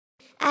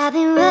I've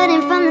been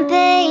running from the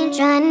pain,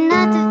 trying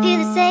not to feel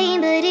the same,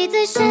 but it's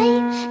a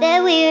shame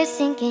that we're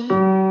sinking.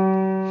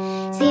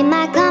 See,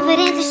 my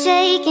confidence is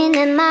shaking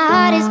and my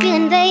heart is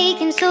feeling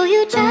vacant, so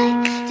you try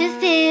to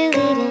fill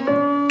it in.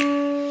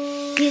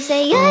 You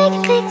say I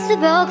can fix the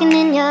broken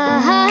in your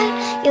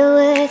heart, you're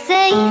worth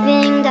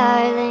saving,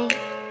 darling.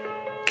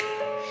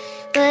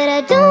 But I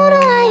don't know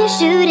why you're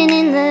shooting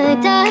in the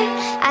dark.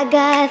 I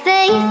got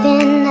faith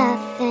in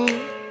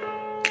nothing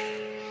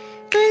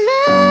but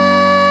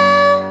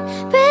love.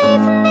 Pray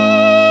for me.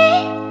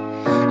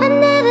 I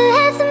never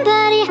had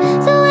somebody,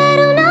 so I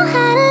don't know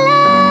how to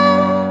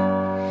love.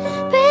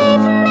 Pray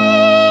for me.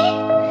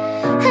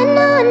 I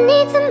know I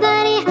need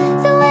somebody,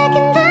 so I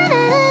can learn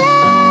how to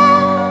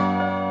love.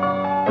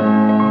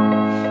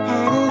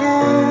 How to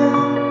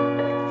love,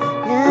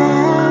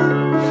 love,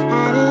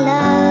 how to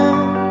love,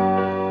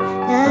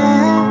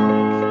 love,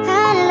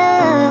 how to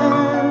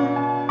love.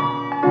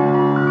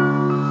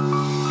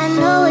 I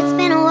know it's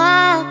been a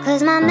while,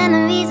 'cause my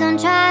memory's on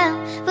trial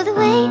for the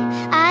way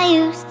I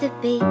used to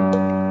be.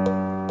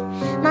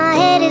 My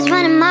head is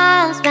running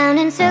miles, round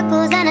in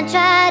circles, and I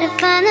try to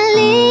find a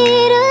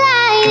little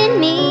light in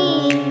me.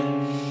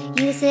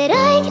 You said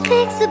I could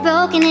fix the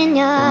broken in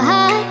your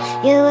heart,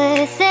 you're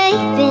worth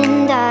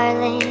saving,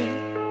 darling.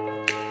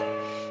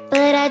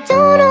 But I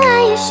don't know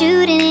why you're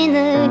shooting in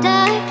the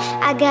dark.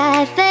 I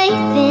got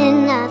faith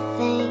in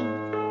nothing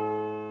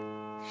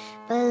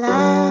but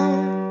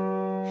love.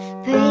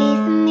 Pray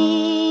for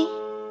me.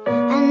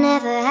 I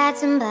never had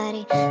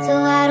somebody, so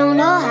I don't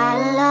know how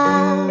to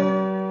love.